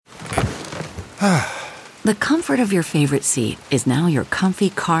The comfort of your favorite seat is now your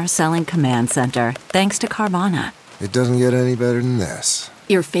comfy car selling command center, thanks to Carvana. It doesn't get any better than this.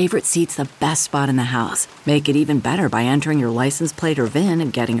 Your favorite seat's the best spot in the house. Make it even better by entering your license plate or VIN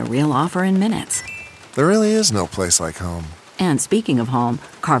and getting a real offer in minutes. There really is no place like home. And speaking of home,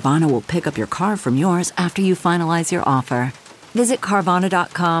 Carvana will pick up your car from yours after you finalize your offer. Visit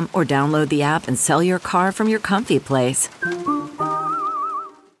Carvana.com or download the app and sell your car from your comfy place.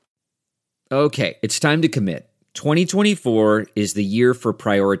 Okay, it's time to commit. 2024 is the year for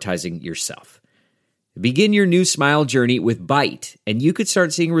prioritizing yourself. Begin your new smile journey with Byte, and you could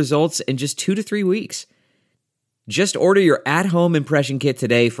start seeing results in just 2 to 3 weeks. Just order your at-home impression kit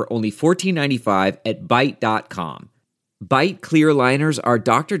today for only $14.95 at Byte.com. Byte clear liners are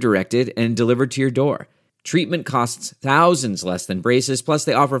doctor-directed and delivered to your door. Treatment costs thousands less than braces, plus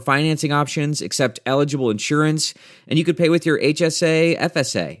they offer financing options, accept eligible insurance, and you could pay with your HSA,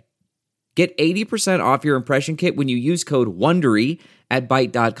 FSA. Get 80% off your impression kit when you use code WONDERY at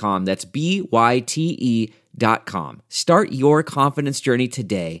Byte.com. That's BYTE.com. Start your confidence journey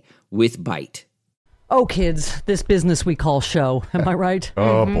today with Byte. Oh, kids, this business we call show. Am I right?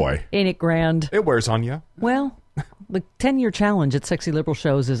 Oh, boy. Ain't it grand? It wears on you. Well, the 10-year challenge at Sexy Liberal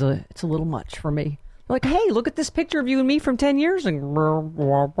Shows it's a little much for me. Like, hey, look at this picture of you and me from 10 years. And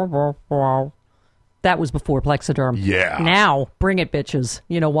that was before Plexiderm. Yeah. Now, bring it, bitches.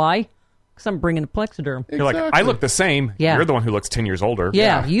 You know why? Because I'm bringing Plexiderm. You're like, I look the same. Yeah. You're the one who looks 10 years older.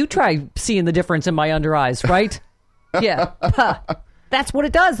 Yeah, you try seeing the difference in my under eyes, right? Yeah. That's what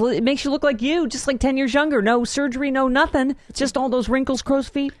it does. It makes you look like you, just like 10 years younger. No surgery, no nothing. Just all those wrinkles, crow's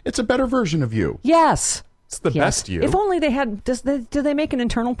feet. It's a better version of you. Yes. It's the best you. If only they had... Do they make an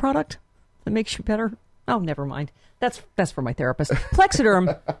internal product that makes you better? Oh, never mind. That's for my therapist.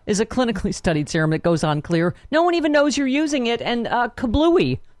 Plexiderm is a clinically studied serum that goes on clear. No one even knows you're using it. And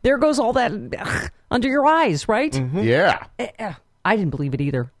kablooey. There goes all that under your eyes, right? Mm-hmm. Yeah. I didn't believe it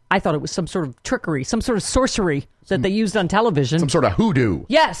either. I thought it was some sort of trickery, some sort of sorcery that they used on television. Some sort of hoodoo.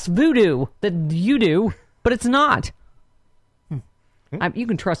 Yes, voodoo that you do, but it's not. You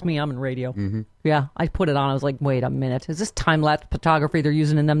can trust me, I'm in radio. Mm-hmm. Yeah, I put it on. I was like, wait a minute. Is this time-lapse photography they're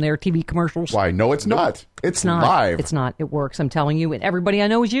using in them there TV commercials? Why? No, it's not. It's not. live. It's not. It works, I'm telling you. And everybody I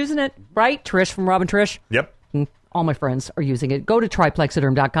know is using it, right? Trish from Robin Trish. Yep. All my friends are using it. Go to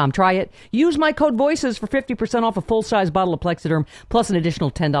tryplexiderm.com. Try it. Use my code VOICES for 50% off a full-size bottle of Plexiderm, plus an additional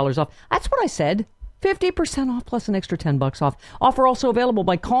 $10 off. That's what I said. 50% off plus an extra $10 off. Offer also available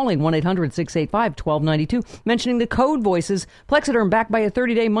by calling 1-800-685-1292, mentioning the code VOICES. Plexiderm backed by a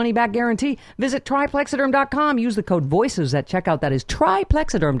 30-day money-back guarantee. Visit tryplexiderm.com. Use the code VOICES at checkout. That is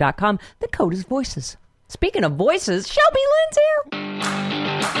tryplexiderm.com. The code is VOICES. Speaking of voices, Shelby Lynn's here.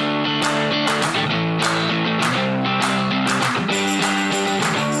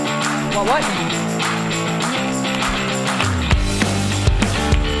 Well, what?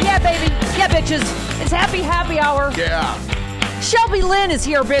 Yeah, baby. Yeah, bitches. It's happy hour. Yeah. Shelby Lynn is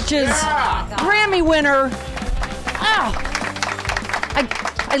here, bitches. Yeah. Grammy winner.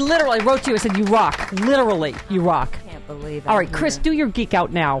 I literally wrote to you. I said, you rock. Literally, you rock. I can't believe it. All right, Chris, do your geek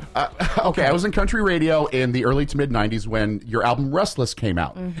out now. Okay, I was in country radio in the early to mid-'90s when your album Restless came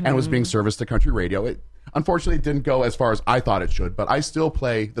out and was being serviced to country radio. It unfortunately didn't go as far as I thought it should, but I still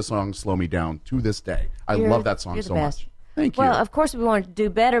play the song Slow Me Down to this day. I love that song so much. Thank you. Well, of course we wanted to do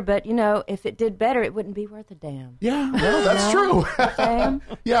better, but, you know, if it did better, it wouldn't be worth a damn. Yeah, well, that's true.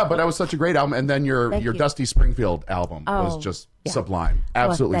 Yeah, but that was such a great album. And then your Dusty Springfield album was just sublime.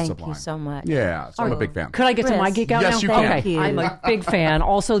 Absolutely sublime. Thank you so much. Yeah, so I'm a big fan. Could I get to my geek out now? Yes, you can. can. I'm a big fan.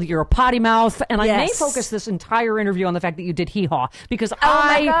 Also, you're a potty mouth, and I may focus this entire interview on the fact that you did Hee Haw, because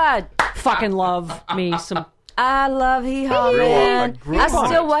I fucking love me some... I love Hee Haw, man. I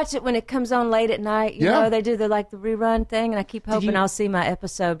still watch it when it comes on late at night. You know, they do the rerun thing, and I keep hoping I'll see my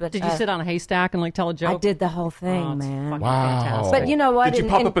episode. But did you sit on a haystack and tell a joke? I did the whole thing, man. Wow! Fantastic. But you know what? Did you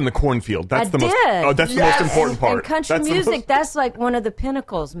pop up in the cornfield? That's the most. did. Oh, that's the most important part. And country music, that's like one of the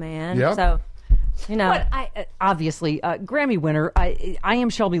pinnacles, man. Yeah. So, you know. But obviously, Grammy winner. I am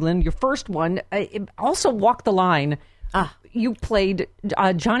Shelby Lynn. Your first one. Also, Walk the Line. You played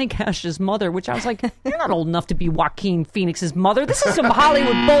Johnny Cash's mother, which I was like, you're not old enough to be Joaquin Phoenix's mother. This is some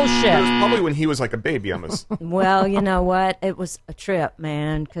Hollywood bullshit. It was probably when he was like a baby, almost. Well, you know what? It was a trip,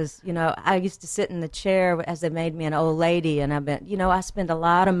 man, because, you know, I used to sit in the chair as they made me an old lady, and I spend a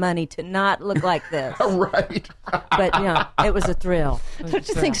lot of money to not look like this. Right. But, you know, it was a thrill. Don't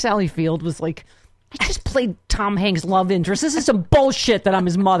you think Sally Field was like, I just played Tom Hanks' love interest. This is some bullshit that I'm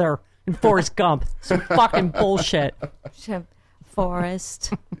his mother in Forrest Gump. Some fucking bullshit.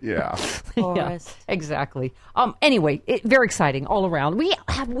 Forest. Yeah. Forest. Yeah, exactly. Anyway, very exciting all around. We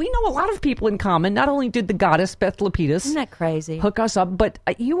know a lot of people in common. Not only did the goddess Beth Lapidus Isn't that crazy? hook us up, but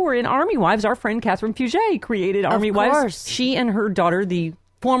you were in Army Wives. Our friend Catherine Fugere created Army Wives. course. She and her daughter,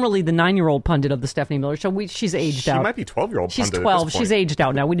 formerly the 9-year-old pundit of the Stephanie Miller Show. She's aged out. She might be 12-year-old She's pundit at 12. this She's point. aged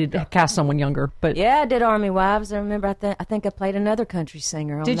out now. We need to cast someone younger. But Yeah, I did Army Wives. I remember. I think I played another country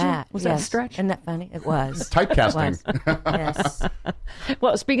singer on Did you? that. Was that a Yes. stretch? Isn't that funny? It was. Typecasting. It was. Yes,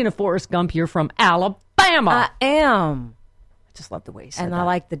 well, speaking of Forrest Gump, you're from Alabama. I am, I just love the way you said and that. I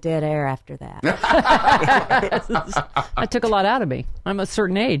like the dead air after that. That took a lot out of me. I'm a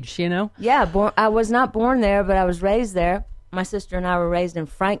certain age, you know. Yeah, I was not born there, but I was raised there. My sister and I were raised in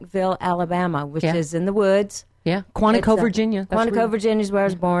Frankville, Alabama, which Yeah. is in the woods. Yeah, Quantico, It's, Virginia. That's Quantico, where- Virginia is where I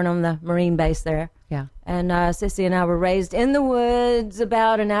was born, on the Marine base there. Yeah. And Sissy and I were raised in the woods,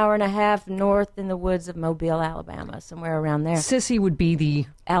 about an hour and a half north in the woods of Mobile, Alabama, somewhere around there. Sissy would be the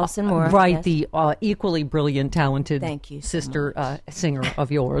Allison Moore. right, yes. the equally brilliant, talented Thank you so sister singer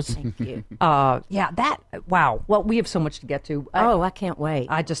of yours. Thank you. Yeah, that wow. Well, we have so much to get to. I can't wait.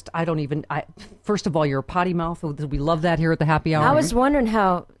 First of all, you're a potty mouth. We love that here at the Happy Hour. I was wondering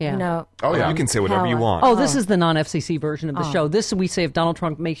how, Yeah. you know. Oh, yeah. You can say whatever you want. Oh, this is the non-FCC version of the show. This we say if Donald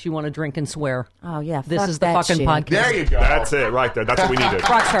Trump makes you want to drink and swear. Oh, yeah. This fuck is the that fucking shit. podcast. There you go. That's it right there. That's what we needed.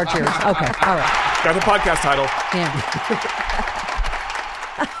 Rockstar cheers. Okay, all right. Got the podcast title. Yeah.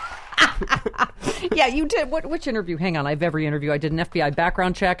 Yeah, you did. Which interview? Hang on. I have every interview. I did an FBI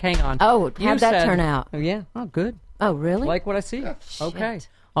background check. Hang on. Oh, You how'd that said- turn out? Oh, yeah. Oh, good. Oh, really? Like what I see. Okay. Shit.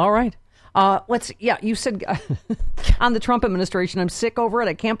 All right. You said on the Trump administration, I'm sick over it.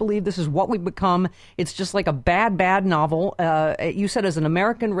 I can't believe this is what we've become. It's just like a bad, bad novel. You said as an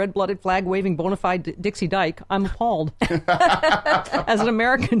American, red-blooded, flag-waving, bona fide Dixie Dyke, I'm appalled. As an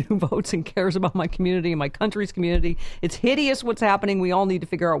American who votes and cares about my community and my country's community, it's hideous what's happening. We all need to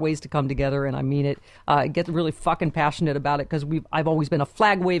figure out ways to come together, and I mean it. Get really fucking passionate about it because I've always been a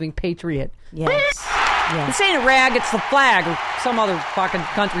flag-waving patriot. Yes. This ain't a rag, it's the flag, or some other fucking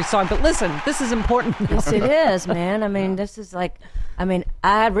country song. But listen, this is important. Yes, it is, man. I mean, this is like,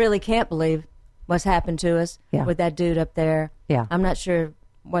 I really can't believe what's happened to us Yeah. with that dude up there. Yeah. I'm not sure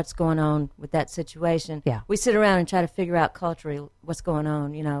what's going on with that situation. Yeah. We sit around and try to figure out culturally what's going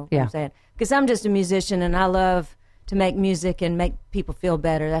on, you know what Yeah. I'm saying? Because I'm just a musician and I love to make music and make people feel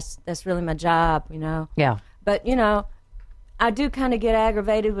better. That's really my job, you know? Yeah. But, you know, I do kind of get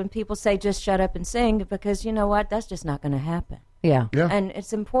aggravated when people say just shut up and sing because you know what? That's just not going to happen. Yeah. Yeah. And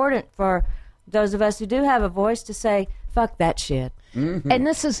it's important for those of us who do have a voice to say, fuck that shit. And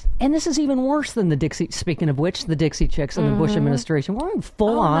this is even worse than the Dixie. Speaking of which, the Dixie Chicks and the Bush administration. We're in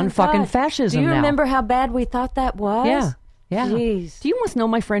full Oh, on my fucking God. fascism Do you now. remember how bad we thought that was? Yeah. Yeah. Jeez. Do you must know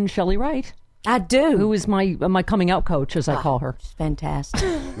my friend Shelley Wright, I do. who is my coming out coach, as I call her. It's fantastic.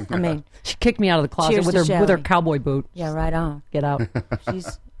 I mean, She kicked me out of the closet Cheers with to her Shelley. cowboy boot. yeah, right on. Get out.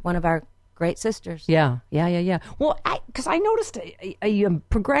 She's one of our great sisters. Yeah. Well, because I noticed a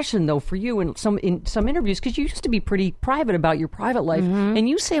progression though for you in some interviews because you used to be pretty private about your private life, and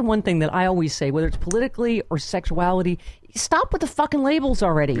you say one thing that I always say, whether it's politically or sexuality. Stop with the fucking labels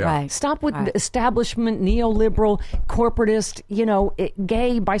already. Yeah. Right. Stop with Right. the establishment, neoliberal, corporatist,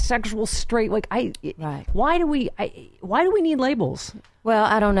 gay, bisexual, straight. Like Right. Why do we need labels? Well,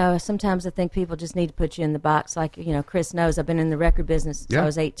 I don't know. Sometimes I think people just need to put you in the box. Like, you know, Chris knows I've been in the record business since Yeah. I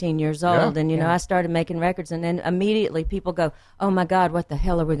was 18 years old. Yeah. And, you know, I started making records. And then immediately people go, oh, my God, what the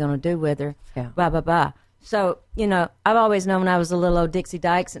hell are we going to do with her? Yeah. Blah, blah, blah. So, you know, I've always known I was a little old Dixie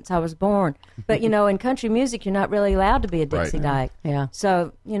Dyke since I was born. But, you know, in country music, you're not really allowed to be a Dixie Dyke. Yeah.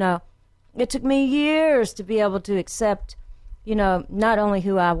 So, you know, it took me years to be able to accept, you know, not only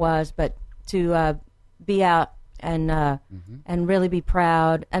who I was, but to be out and really be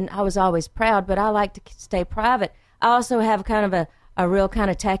proud. And I was always proud, but I like to stay private. I also have kind of a real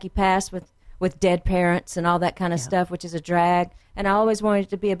kind of tacky past with dead parents and all that kind of stuff, which is a drag. And I always wanted it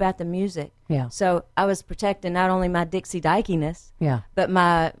to be about the music. Yeah. So I was protecting not only my Dixie Dykiness, Yeah. but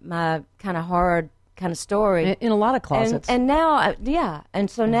my kind of hard kind of story. In a lot of closets. And now,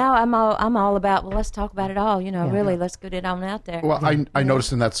 and so now I'm all about, well, let's talk about it all. You know, really, let's get it on out there. Well, I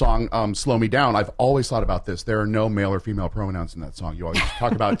noticed in that song, Slow Me Down, I've always thought about this. There are no male or female pronouns in that song. You always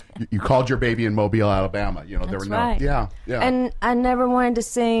talk about, you called your baby in Mobile, Alabama. You know, there That's were no. right. Yeah. And I never wanted to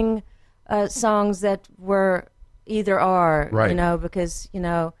sing songs that were either or, Right. you know, because, you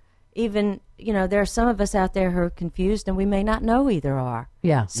know, even, you know, there are some of us out there who are confused and we may not know either or.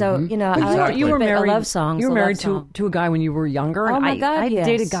 Yeah. So, you know, Exactly. I like to You were keep it married. a love song. You were a love married song. to a guy when you were younger. Oh, and my God, I yes.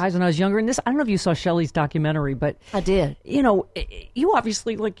 dated guys when I was younger. And I don't know if you saw Shelley's documentary, but I did. You know, you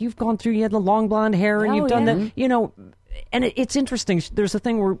obviously, like, you've gone through. You had the long blonde hair, and Oh, you've done yeah. the. You know, and it's interesting. There's a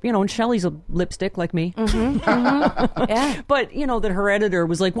thing where, and Shelley's a lipstick like me. Yeah. But, that her editor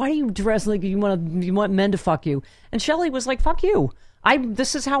was like, why do you dress like you want men to fuck you? And Shelley was like, fuck you.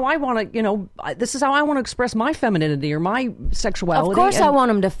 This is how I want to, this is how I want to express my femininity or my sexuality. Of course, I want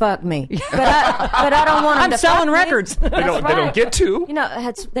them to fuck me, but I don't want them I'm to selling fuck records. Me. They don't get to.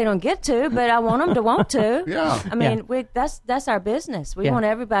 They don't get to, but I want them to want to. Yeah. I mean, that's our business. We want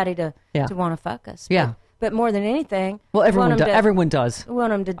everybody to want to fuck us. Yeah. But more than anything, Well, everyone everyone does. We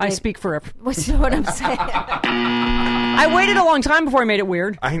want them to. I speak for everyone. What's what I'm saying? I waited a long time before I made it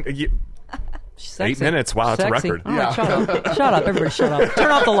weird. 8 minutes. Wow, that's Sexy. a record. All right, shut up. Shut up. Everybody shut up.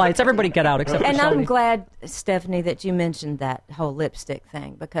 Turn off the lights. Everybody get out except for And Shelley. I'm glad, Stephanie, that you mentioned that whole lipstick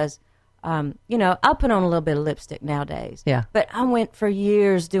thing because, I'll put on a little bit of lipstick nowadays. Yeah. But I went for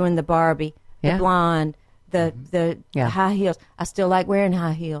years doing the Barbie, Yeah. the blonde, the Yeah. high heels. I still like wearing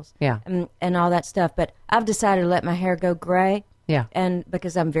high heels. Yeah. And all that stuff. But I've decided to let my hair go gray. Yeah. And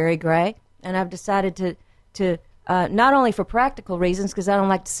because I'm very gray. And I've decided to not only for practical reasons, because I don't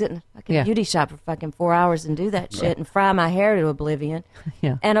like to sit in a fucking beauty shop for fucking 4 hours and do that shit and fry my hair to oblivion.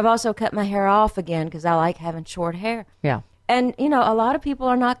 Yeah. And I've also cut my hair off again because I like having short hair. Yeah. And, a lot of people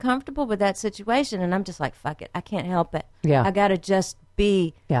are not comfortable with that situation. And I'm just like, fuck it. I can't help it. Yeah. I got to just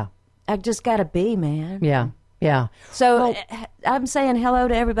be. Yeah. I just got to be, man. Yeah. Yeah. So I'm saying hello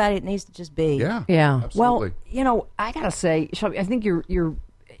to everybody that needs to just be. Yeah. Yeah. Absolutely. Well, I gotta say, Shelby, I think you're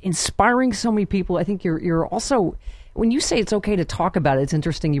inspiring so many people. I think you're also, when you say it's okay to talk about it, it's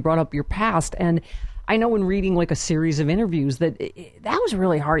interesting. You brought up your past, and I know in reading like a series of interviews that that was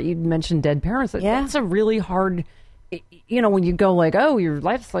really hard. You mentioned dead parents. Yeah. That's a really hard. When you go like, oh, your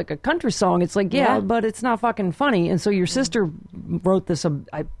life's like a country song. It's like, yeah, but it's not fucking funny. And so your sister wrote this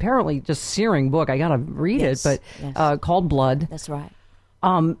apparently just searing book. I gotta read Yes, it, but called Blood. That's right.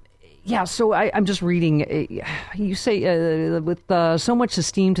 Yeah, so I'm just reading. You say, with so much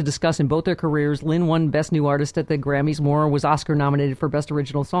esteem to discuss in both their careers, Lynn won Best New Artist at the Grammys. Moore was Oscar nominated for Best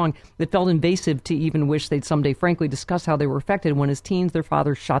Original Song. It felt invasive to even wish they'd someday frankly discuss how they were affected when as teens their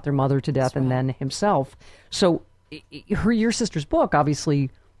father shot their mother to death and then himself. So your sister's book, obviously,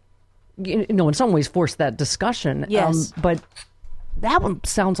 in some ways forced that discussion. Yes. But that one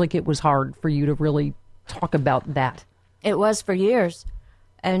sounds like it was hard for you to really talk about that. It was for years.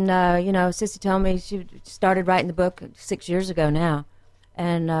 And, Sissy told me she started writing the book 6 years ago now.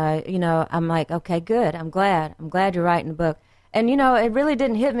 And, I'm like, okay, good. I'm glad you're writing the book. And, it really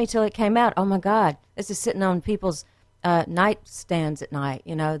didn't hit me till it came out. Oh, my God, this is sitting on people's nightstands at night.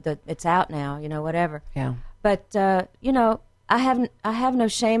 It's out now, whatever. Yeah. But, I have no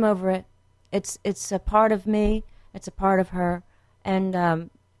shame over it. It's a part of me. It's a part of her. And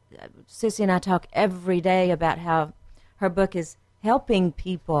Sissy and I talk every day about how her book is helping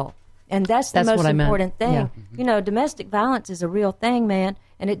people, and that's the most important thing. Yeah. Domestic violence is a real thing, man,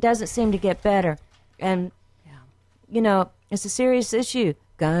 and it doesn't seem to get better. And it's a serious issue.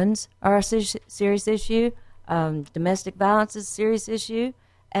 Guns are a serious issue. Domestic violence is a serious issue,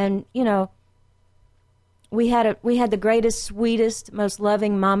 and we had the greatest, sweetest, most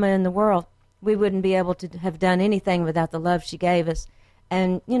loving mama in the world. We wouldn't be able to have done anything without the love she gave us.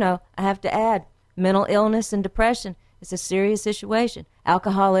 And I have to add, mental illness and depression. It's a serious situation.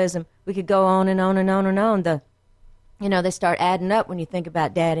 Alcoholism. We could go on and on and on and on. They start adding up when you think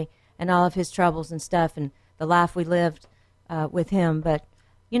about Daddy and all of his troubles and stuff and the life we lived with him. But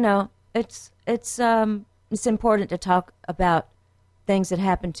it's important to talk about things that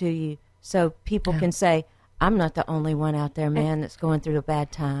happen to you so people can say, I'm not the only one out there, man, that's going through a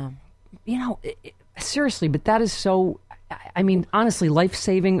bad time. Seriously, but that is so. I mean, honestly,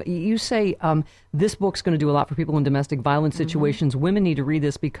 life-saving. You say this book's going to do a lot for people in domestic violence situations. Women need to read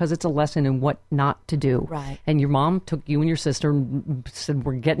this because it's a lesson in what not to do. Right. And your mom took you and your sister and said,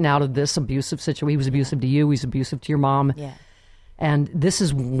 we're getting out of this abusive situation. He was abusive to you. He's abusive to your mom. Yeah. And this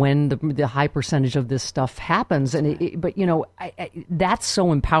is when the high percentage of this stuff happens. And but, that's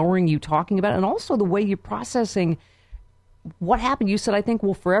so empowering, you talking about it. And also the way you're processing what happened. You said, I think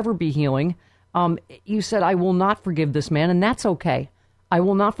we'll forever be healing. You said, I will not forgive this man, and that's okay. I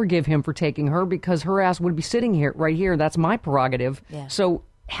will not forgive him for taking her because her ass would be sitting here, right here. That's my prerogative. Yeah. So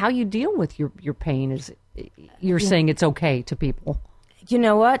how you deal with your pain is, you're saying it's okay to people. You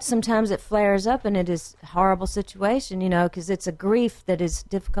know what? Sometimes it flares up, and it is a horrible situation, because it's a grief that is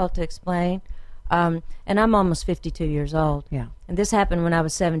difficult to explain. And I'm almost 52 years old. Yeah. And this happened when I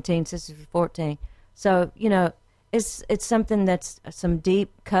was 17, Sister was 14. So, it's something that's some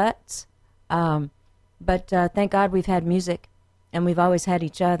deep cuts. But thank God we've had music, and we've always had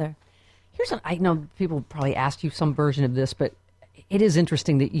each other. I know people probably asked you some version of this, but it is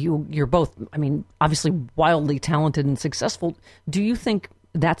interesting that you're both, I mean, obviously wildly talented and successful. Do you think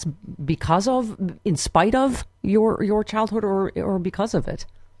that's because of, in spite of your childhood, or because of it?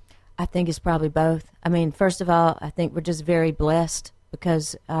 I think it's probably both. I mean, first of all, I think we're just very blessed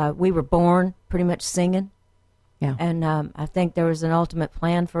because we were born pretty much singing. Yeah. And I think there was an ultimate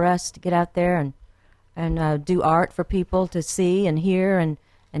plan for us to get out there and do art for people to see and hear and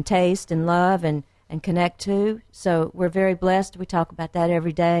taste and love and connect to. So we're very blessed. We talk about that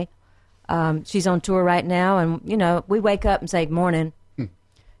every day. She's on tour right now, and, you know, we wake up and say good morning.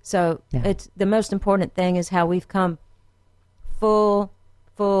 So it's the most important thing is how we've come full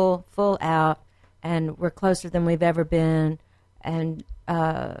out, and we're closer than we've ever been. And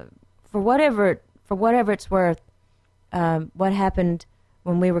for whatever it's worth, what happened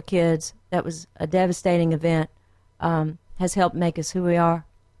when we were kids, that was a devastating event, has helped make us who we are.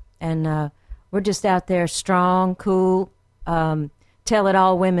 And we're just out there strong, cool,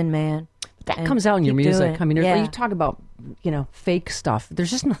 tell-it-all women, man. That comes out in your music. I mean, yeah. you talk about, you know, fake stuff.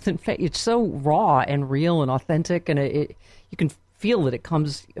 There's just nothing fake. It's so raw and real and authentic, and you can feel that it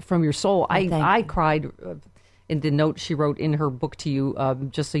comes from your soul. I cried in the note she wrote in her book to you,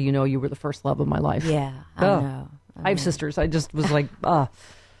 just so you know, you were the first love of my life. Yeah, I know. I have sisters. I just was like, but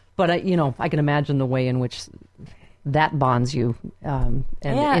I can imagine the way in which that bonds you. And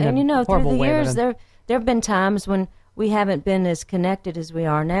you know, through the way, years, there have been times when we haven't been as connected as we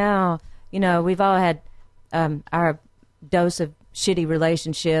are now. You know, we've all had our dose of shitty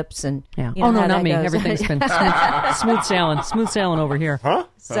relationships, and yeah. You know, oh no, how not that me. goes. Everything's been smooth sailing over here. Huh?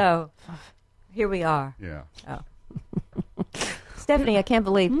 So here we are. Yeah. Oh. Stephanie, I can't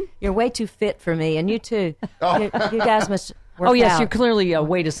believe you're way too fit for me, and you too. You guys must work Oh yes, out. you're clearly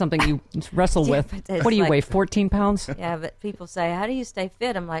weight is something you wrestle with. It's What do you like- weigh? 14 pounds? Yeah, but people say, how do you stay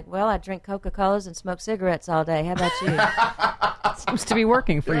fit? I'm like, well, I drink Coca-Colas and smoke cigarettes all day. How about you? Seems to be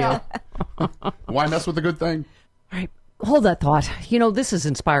working for you. Why mess with a good thing? All right. Hold that thought. You know, this is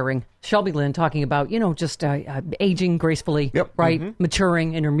inspiring. Shelby Lynn talking about, you know, just aging gracefully, Yep. right?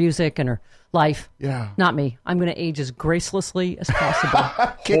 Maturing in her music and her life. Yeah. Not me. I'm going to age as gracelessly as possible.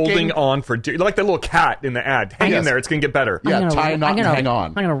 Holding on for dear, like that little cat in the ad. Hang in Yes. there; it's gonna get better. Yeah, tie a knot and hang on.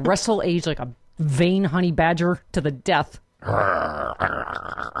 I'm going to wrestle age like a vain honey badger to the death.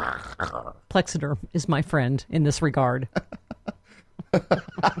 Plexiderm is my friend in this regard.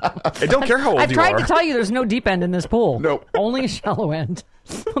 I don't care how old I've you tried are. to tell you there's no deep end in this pool. Nope. Only a shallow end.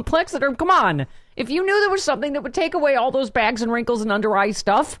 Plexiderm, come on. If you knew there was something that would take away all those bags and wrinkles and under eye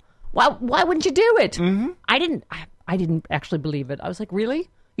stuff, why wouldn't you do it? Mm-hmm. I didn't actually believe it. I was like, really?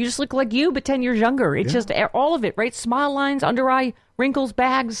 You just look like you, but 10 years younger. It's just all of it, right? Smile lines, under eye, wrinkles,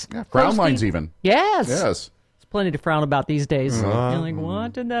 bags. Yeah, frown crow's lines feet. even. Yes. Yes. There's plenty to frown about these days. You're like,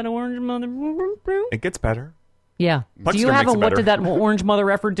 what did that orange mother... It gets better. Yeah. Plexiderm Do you have makes a it what better. did that orange mother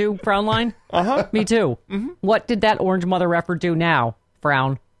effer do frown line? Uh-huh. Me too. Mm-hmm. What did that orange mother effer do now?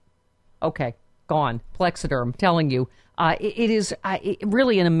 Frown. Okay. Gone. Plexiderm. Telling you. It is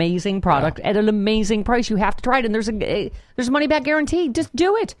really an amazing product at an amazing price. You have to try it, and there's a money back guarantee. Just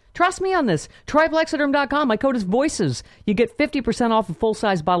do it. Trust me on this. Try Plexiderm.com. My code is VOICES. You get 50% off a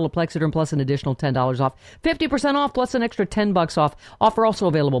full-size bottle of Plexiderm plus an additional $10 off. 50% off plus an extra $10 off. Offer also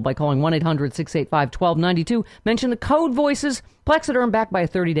available by calling 1-800-685-1292. Mention the code VOICES. Plexiderm backed by a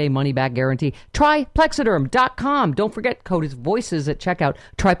 30-day money-back guarantee. Try Plexiderm.com. Don't forget, code is VOICES at checkout.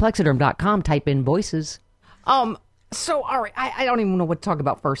 Try Plexiderm.com. Type in VOICES. So, all right, I don't even know what to talk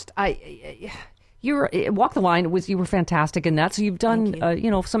about first. You're Walk the Line you were fantastic in that. So you've done,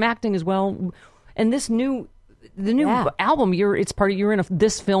 some acting as well. And the new album, you're in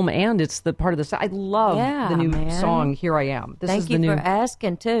this film, and it's the part of the. I love the new song. Here I Am. Thank you for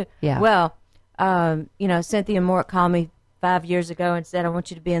asking too. Yeah. Well, Cynthia Mort called me 5 years ago and said, "I want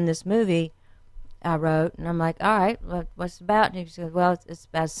you to be in this movie I wrote." And I'm like, "All right, what's it about?" And she said, "Well, it's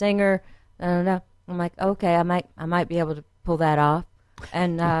about a singer." I don't know. I'm like, okay, I might be able to pull that off.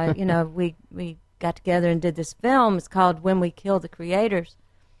 And we got together and did this film. It's called When We Kill the Creators,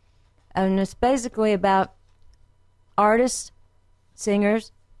 and it's basically about artists,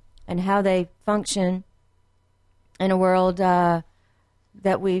 singers, and how they function in a world that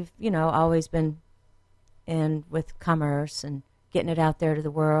we've always been in, with commerce and getting it out there to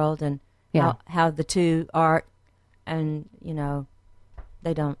the world, and how the two art and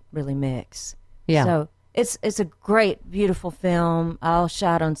they don't really mix. Yeah. So it's a great, beautiful film, all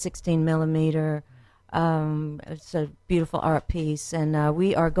shot on 16 millimeter. It's a beautiful art piece, and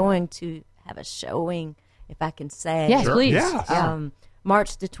we are going to have a showing, if I can say. Yes, please. Yeah.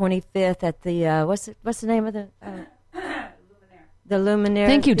 March the 25th at the what's the name of the the Luminaire.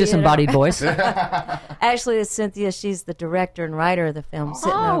 Thank you, Theater. disembodied voice. Actually, it's Cynthia. She's the director and writer of the film,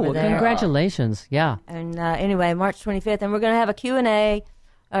 sitting over there. Congratulations. Yeah. And anyway, March 25th, and we're going to have a Q&A.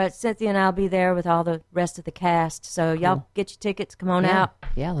 Cynthia and I'll be there with all the rest of the cast. So y'all get your tickets. Come on out.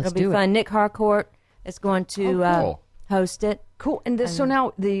 Yeah, let's It'll be do it. fun. Nick Harcourt is going to cool. host it. Cool. And so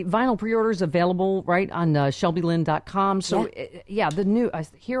now the vinyl pre-order is available, right, on ShelbyLynn.com. So, the new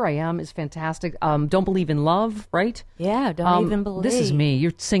Here I Am is fantastic. Don't Believe in Love, right? Yeah, don't even believe. This is me.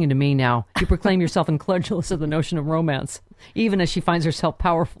 You're singing to me now. You proclaim yourself incredulous of the notion of romance, even as she finds herself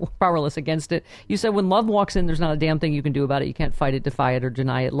powerless against it. You said when love walks in, there's not a damn thing you can do about it. You can't fight it, defy it, or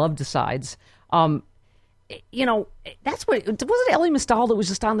deny it. Love decides. That's what, wasn't it Ellie Mistal that was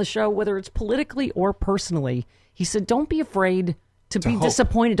just on the show, whether it's politically or personally? He said, don't be afraid to be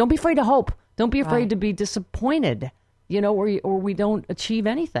disappointed. Don't be afraid to hope. Don't be afraid to be disappointed, or we don't achieve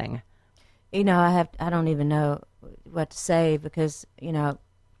anything. I don't even know what to say because,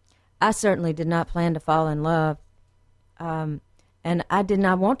 I certainly did not plan to fall in love. And I did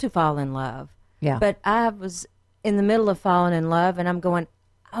not want to fall in love. Yeah. But I was in the middle of falling in love and I'm going,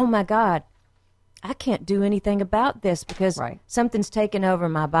 oh my God, I can't do anything about this because something's taken over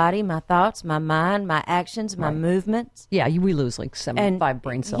my body, my thoughts, my mind, my actions, my movements. Yeah, we lose like 75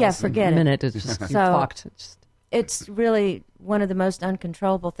 brain cells. Yeah, forget in a it. minute. It's just you're So, fucked. It's really one of the most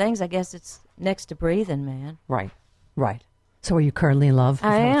uncontrollable things. I guess it's next to breathing, man. Right. So are you currently in love? Is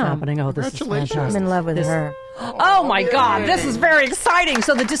I that what's am. happening? Oh, this is fantastic. I'm in love with her. Oh my God, this is very exciting.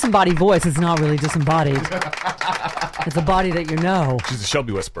 So the disembodied voice is not really disembodied. It's a body that you know. She's a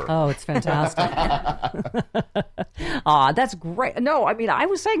Shelby whisperer. Oh, it's fantastic. That's great. No, I mean, I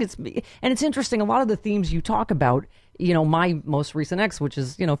was saying it's interesting. A lot of the themes you talk about, my most recent ex, which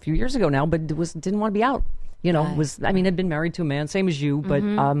is, a few years ago now, but didn't want to be out, had been married to a man, same as you, but,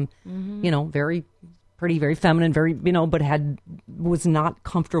 very pretty, very feminine, very, but was not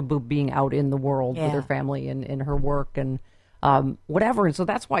comfortable being out in the world with her family and in her work and whatever. And so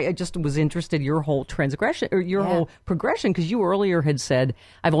that's why I just was interested in your whole transgression or your whole progression, because you earlier had said,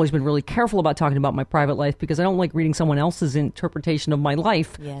 I've always been really careful about talking about my private life because I don't like reading someone else's interpretation of my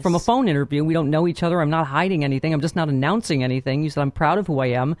life from a phone interview. We don't know each other. I'm not hiding anything. I'm just not announcing anything. You said, I'm proud of who I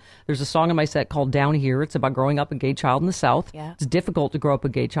am. There's a song in my set called Down Here. It's about growing up a gay child in the South. Yeah. It's difficult to grow up a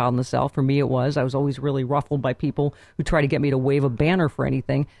gay child in the South. For me, it was. I was always really ruffled by people who try to get me to wave a banner for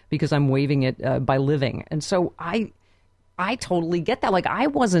anything because I'm waving it by living. And so I totally get that. Like I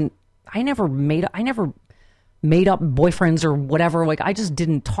never made up boyfriends or whatever. Like I just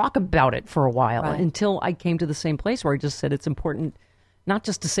didn't talk about it for a while until I came to the same place where I just said it's important not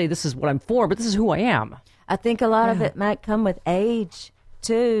just to say this is what I'm for, but this is who I am. I think a lot of it might come with age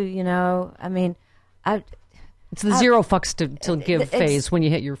too. I mean, it's the zero fucks to give phase when you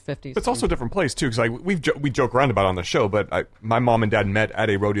hit your 50s. But it's also a different place too, because we joke around about it on the show. But my mom and dad met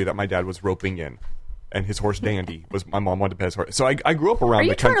at a rodeo that my dad was roping in. And his horse Dandy was my mom wanted to pet his horse. So I grew up around. Are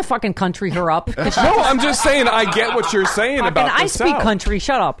you trying to fucking country her up? No, I'm just saying I get what you're saying about the I speak South. country.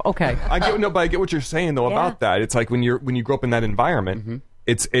 Shut up. Okay. But I get what you're saying though about that. It's like when you grow up in that environment,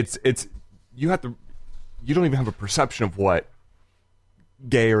 it's you don't even have a perception of what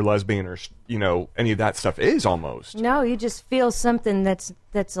gay or lesbian or any of that stuff is almost. No, you just feel something that's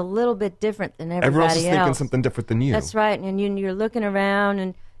a little bit different than everybody Everyone else is thinking else. something different than you. That's right, and you're looking around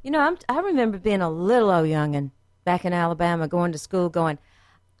and. I remember being a little old youngin' back in Alabama, going to school, going,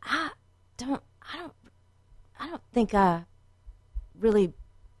 I don't think I really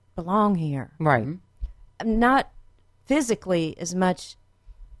belong here. Right. Not physically as much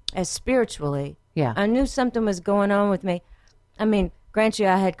as spiritually. Yeah. I knew something was going on with me. I mean, grant you,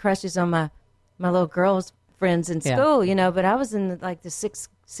 I had crushes on my little girls' friends in school, but I was in the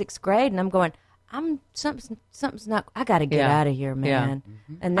sixth grade, and I'm going, something's not. I got to get out of here, man.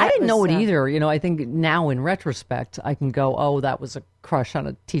 Yeah. And I didn't know it either. I think now in retrospect, I can go, oh, that was a crush on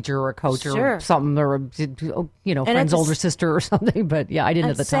a teacher or a coach or something, or a friend's older sister or something. But yeah, I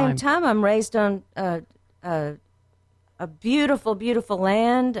didn't at the time. At the same time, I'm raised on a beautiful, beautiful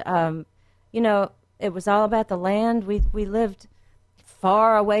land. It was all about the land. We lived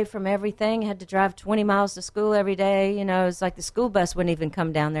far away from everything, had to drive 20 miles to school every day. It's like the school bus wouldn't even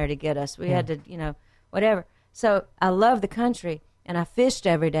come down there to get us. We had to, whatever. So I love the country, and I fished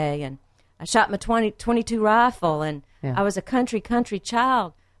every day, and I shot my 22 rifle, and I was a country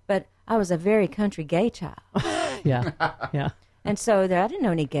child, but I was a very country gay child. Yeah. And so I didn't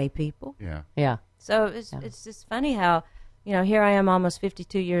know any gay people. Yeah. So it's just funny how, here I am almost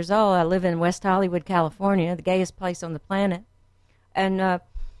 52 years old. I live in West Hollywood, California, the gayest place on the planet. And I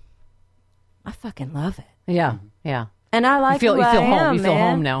fucking love it. Yeah. And I like you feel who I home. am, You feel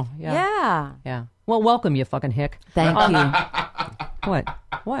man. home now. Yeah. Yeah. Well, welcome, you fucking hick. Thank you.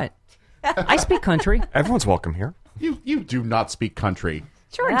 What? I speak country. Everyone's welcome here. You do not speak country.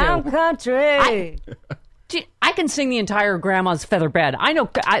 Sure I I'm do. country. Gee, I can sing the entire Grandma's Feather Bed. I know.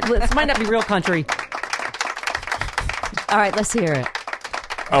 This might not be real country. All right, let's hear it.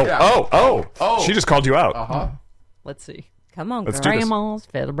 Oh. She just called you out. Uh-huh. Let's see. Come on, Let's girl. do this. Grandma's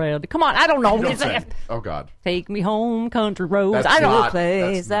Feather Bed. Come on. I don't know. Don't It's sing. Oh, God. Take me home, country roads. That's I don't know. not-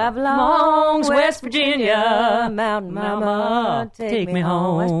 Place that's I belong, West Virginia, Mountain Mama, Mama, take me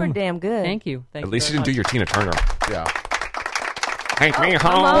home. That's pretty damn good. Thank you. Thank At you least you very didn't do much. your Tina Turner. Yeah. Take me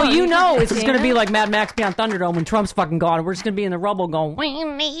come home. on. Well, you know Tina. it's just going to be like Mad Max Beyond Thunderdome when Trump's fucking gone. We're just going to be in the rubble going, we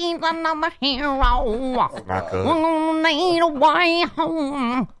need another hero. Not good. We need a way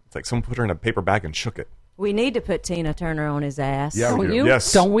home. It's like someone put her in a paper bag and shook it. We need to put Tina Turner on his ass. Yeah, we Don't do. you?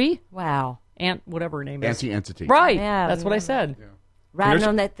 Yes. Don't we? Wow. Aunt, whatever her name is. Anti-entity. Right. Yeah, That's what I yeah. said. Riding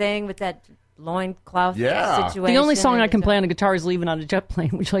on that thing with that loincloth Yeah. situation. The only song I can and play on a guitar is Leaving on a Jet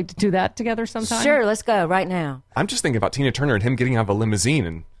Plane. Would you like to do that together sometime? Sure, let's go right now. I'm just thinking about Tina Turner and him getting out of a limousine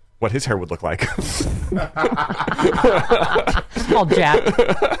and what his hair would look like. Called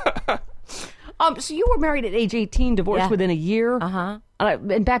Jack. So you were married at age 18, divorced Yeah. within a year. Uh-huh.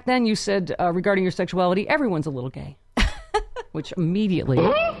 And back then you said regarding your sexuality, everyone's a little gay. Which immediately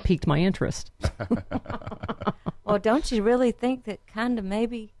piqued my interest. Well, don't you really think that kind of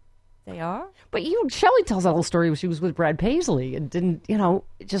maybe they are? But Shelley tells that whole story when she was with Brad Paisley and didn't,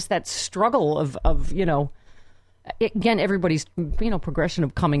 just that struggle of again, everybody's, progression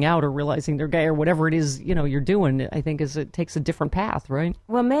of coming out or realizing they're gay or whatever it is, you're doing, I think it takes a different path, right?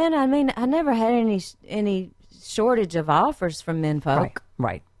 Well, man, I mean, I never had any shortage of offers from men folk.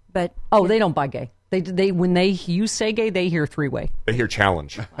 Right. But Oh, they don't buy gay. They when you say gay, they hear three-way. They hear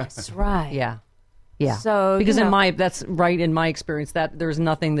challenge. that's right. Yeah. Yeah. So, because you know- that's right in my experience that there's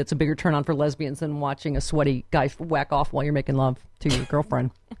nothing that's a bigger turn on for lesbians than watching a sweaty guy whack off while you're making love to your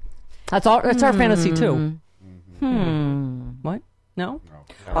girlfriend. That's our fantasy too. What? No?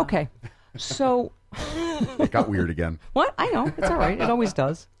 Okay. So It got weird again. what? I know. It's all right. It always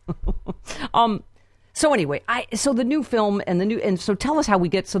does. So anyway, so the new film and so tell us how we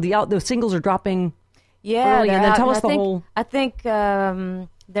get the singles are dropping Yeah, early, they're and then out, tell and us I the think, whole. I think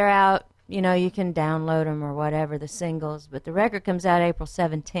they're out. You can download them or whatever, the singles. But the record comes out April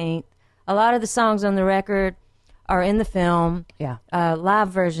 17th. A lot of the songs on the record are in the film. Yeah. Live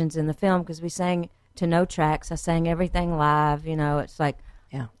versions in the film because we sang to no tracks. I sang everything live. It's like,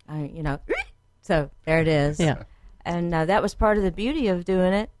 Yeah. so there it is. Yeah. And that was part of the beauty of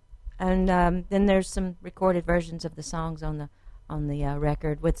doing it. And then there's some recorded versions of the songs on the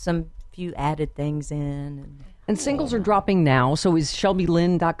record with some few added things in. And singles are dropping now. So is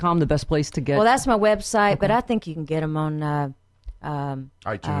ShelbyLynn.com the best place to get? Well, that's my website, but I think you can get them on.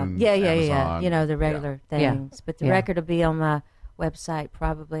 iTunes, Yeah. Amazon. The regular Yeah. things. But the Yeah. record will be on my website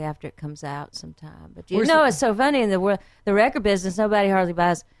probably after it comes out sometime. But Where's the- it's so funny in the record business. Nobody hardly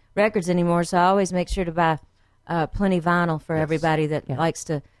buys records anymore, so I always make sure to buy plenty vinyl for everybody that likes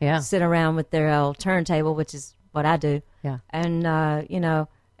to Yeah. sit around with their turntable, which is what I do. Yeah. And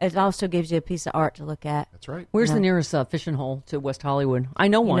it also gives you a piece of art to look at. That's right. Where's the nearest fishing hole to West Hollywood? I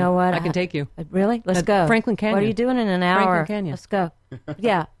know one. You know what? I can take you. Really? Let's At go. Franklin Canyon. What are you doing in an hour? Franklin Canyon. Let's go.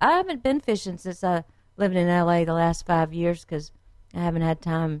 Yeah, I haven't been fishing since I lived in L.A. the last 5 years because I haven't had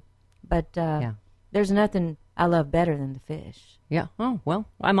time. But there's nothing I love better than to fish. Yeah. Oh, well,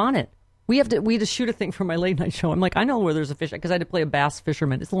 I'm on it. We had to shoot a thing for my late night show. I'm like, I know where there's a fish because I had to play a bass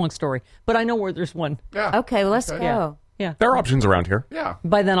fisherman. It's a long story, but I know where there's one. Yeah. Okay, well, let's go. Yeah. Yeah. There are options around here. Yeah.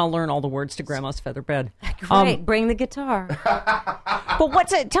 By then, I'll learn all the words to Grandma's Feather Bed. Great. Bring the guitar. But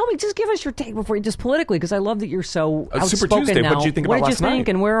what's it? Tell me, just give us your take before you just politically, because I love that you're so Super outspoken Tuesday, now. what did you think about What did last you think, night?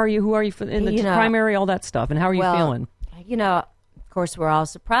 and where are you? Who are you in the primary? All that stuff, and how are you feeling? Of course, we're all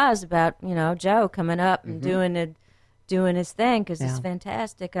surprised about Joe coming up and doing his thing because it's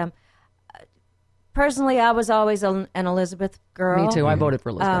fantastic. Personally, I was always an Elizabeth girl. Me too. I voted for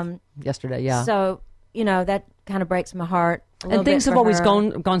Elizabeth yesterday. Yeah. So that kind of breaks my heart. And things have always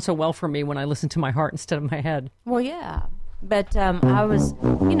gone so well for me when I listen to my heart instead of my head. Well, yeah, but I was,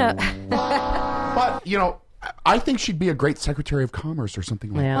 But, I think she'd be a great Secretary of Commerce or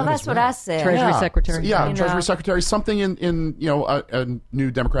something like Yeah. that. well, that's as what well. I said. Treasury Secretary. Yeah, You Treasury know. Secretary, something in a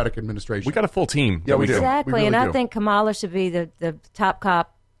new Democratic administration. We got a full team. Yeah, we do. Exactly, We really and I do. think Kamala should be the top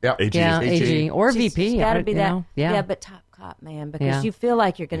cop. Yeah, AG. Yeah, AG. AG or She's VP. got to I- be you that. know, Yeah. but top cop, man, because Yeah. you feel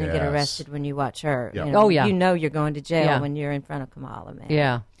like you're going to get Yes. arrested when you watch her. Yeah. You know, Oh, yeah. You know you're going to jail Yeah. when you're in front of Kamala, man.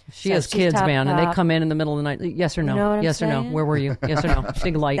 Yeah. She So has she's kids, top man, and they cop. come in the middle of the night. Yes or no? You know what I'm yes or no? saying? Where were you? Yes or no?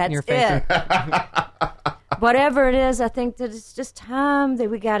 Big light in your face. Whatever it is, I think that it's just time that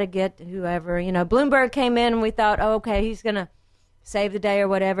we got to get whoever. Bloomberg came in and we thought, oh, okay, he's going to save the day or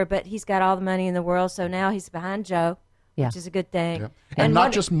whatever. But he's got all the money in the world, so now he's behind Joe, Yeah. which is a good thing. Yeah. And not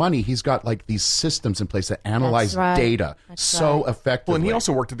what- just money, he's got like these systems in place that analyze That's right. data That's so right. effectively. Well, and he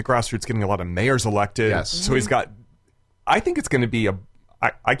also worked at the grassroots, getting a lot of mayors elected. Yes. So he's got. I think it's going to be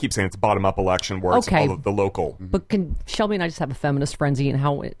I keep saying it's a bottom-up election where it's Okay. all of the local. But can Shelby and I just have a feminist frenzy, and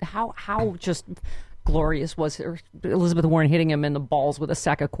how just glorious was her, Elizabeth Warren hitting him in the balls with a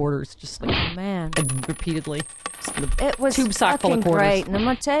sack of quarters, just like Oh, man. repeatedly. It was Tube sock full of fucking quarters. great, and I'm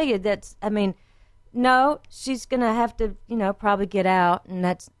gonna tell you no, she's gonna have to, probably get out, and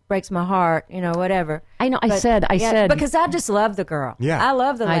that breaks my heart, whatever. I know. I said because I just love the girl. Yeah. I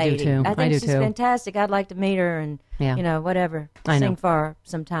love the I do lady. too. I I think do she's too. fantastic. I'd like to meet her and Yeah. whatever, I know. sing for her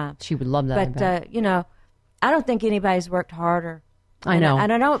sometime. she would love that. I But bet. I don't think anybody's worked harder. I know.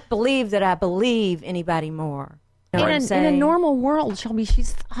 and I don't believe that I believe anybody more. You know what I'm in a saying? normal world, Shelby,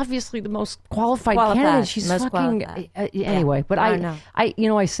 she's obviously the most qualified candidate. She's most fucking qualified. anyway. But I know.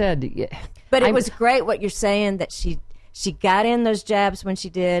 I said, But it I'm- was great what you're saying, that she got in those jabs when she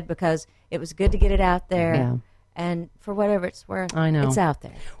did, because it was good to get it out there. Yeah. And for whatever it's worth, I know. it's out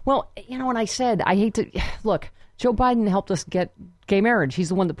there. Well, and I said, I hate to look. Joe Biden helped us get gay marriage. He's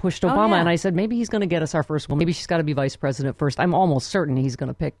the one that pushed Obama, yeah. and I said maybe he's going to get us our first woman. Maybe she's got to be vice president first. I'm almost certain he's going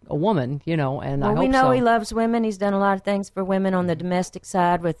to pick a woman, and I Well, hope we know so. he loves women. He's done a lot of things for women on the domestic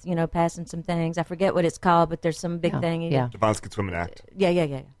side with, passing some things. I forget what it's called, but there's some big thing. he Yeah, did. Advanced Kids Women Act. Yeah.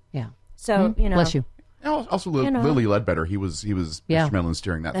 yeah. So, Bless you. Also, You know. Lily Ledbetter, he was Yeah. instrumental in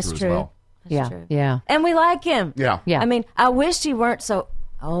steering that That's through true. as well. That's Yeah, true. yeah, And we like him. Yeah. yeah. I mean, I wish he weren't so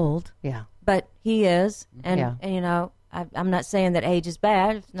old, yeah. but he is. And, Yeah. and I'm not saying that age is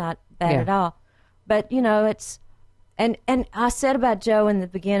bad. It's not bad Yeah. at all. But, it's, and I said about Joe in the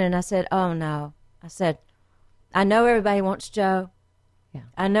beginning, I said, oh no. I said, I know everybody wants Joe. Yeah.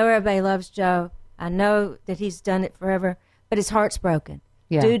 I know everybody loves Joe. I know that he's done it forever, but his heart's broken.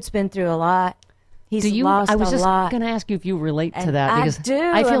 Yeah. Dude's been through a lot. He's Do you? lost I was a just lot. going to ask you if you relate to And that, I because do.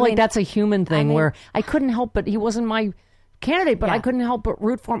 I feel I like mean- that's a human thing mean- where I couldn't help but he wasn't my candidate, but Yeah. I couldn't help but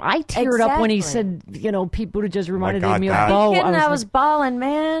root for him. I teared up when he said, Exactly. Pete Buttigieg reminded God, me of that- Bo. Are you kidding? I was like, bawling,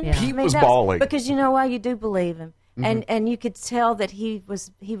 man. Yeah. Pete was that's- bawling. because you know why? You do believe him, and you could tell that he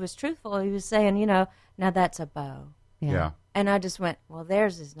was truthful. He was saying, now that's a Bo, Yeah. and I just went, well,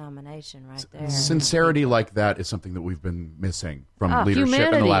 there's his nomination right there. Sincerity like that is something that we've been missing from leadership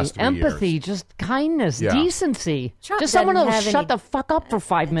humanity, in the last 3 empathy, years. just kindness, Yeah. decency. Trump just someone doesn't who'll have shut any- the fuck up for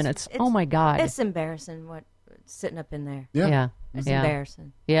 5 minutes. Oh my God. It's embarrassing what's sitting up in there. Yeah. Yeah. It's yeah.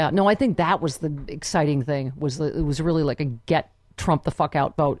 embarrassing. Yeah. No, I think that was the exciting thing. It was really like a get Trump the fuck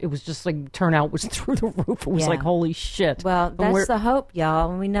out vote. It was just like turnout was through the roof. It was Yeah. like holy shit. Well, And that's we're- the hope, y'all.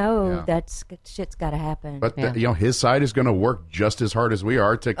 And we know Yeah. that's shit's got to happen. But Yeah. his side is going to work just as hard as we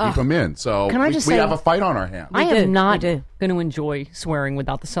are to keep him in. So Can I we, just we say- have a fight on our hands. I do, am not we do. going to enjoy swearing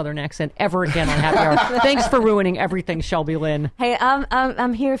without the Southern accent ever again on Happy Hour. Thanks for ruining everything, Shelby Lynn. Hey,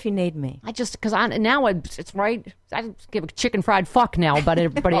 I'm here if you need me. I just because it's right. I give a chicken fried fuck now about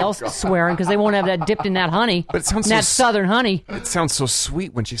everybody else swearing because they won't have that dipped in that honey. But it sounds that so Southern honey. It sounds so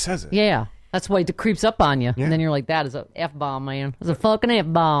sweet when she says it. Yeah, that's why it creeps up on you, and then you're like, "That is a f bomb, man. It's a fucking f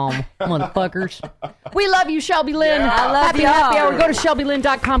bomb, motherfuckers." We love you, Shelby Lynn. I love Happy y'all. Happy Hour. Go to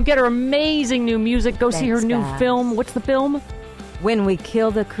ShelbyLynn.com. Get her amazing new music. Go see her Thanks, new guys. film. What's the film? When we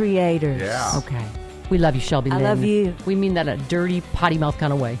kill the creators. Yeah. Okay. We love you, Shelby I Lynn. love you. We mean that in a dirty, potty mouth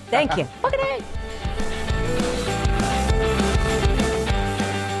kind of way. Thank you. Fucking A.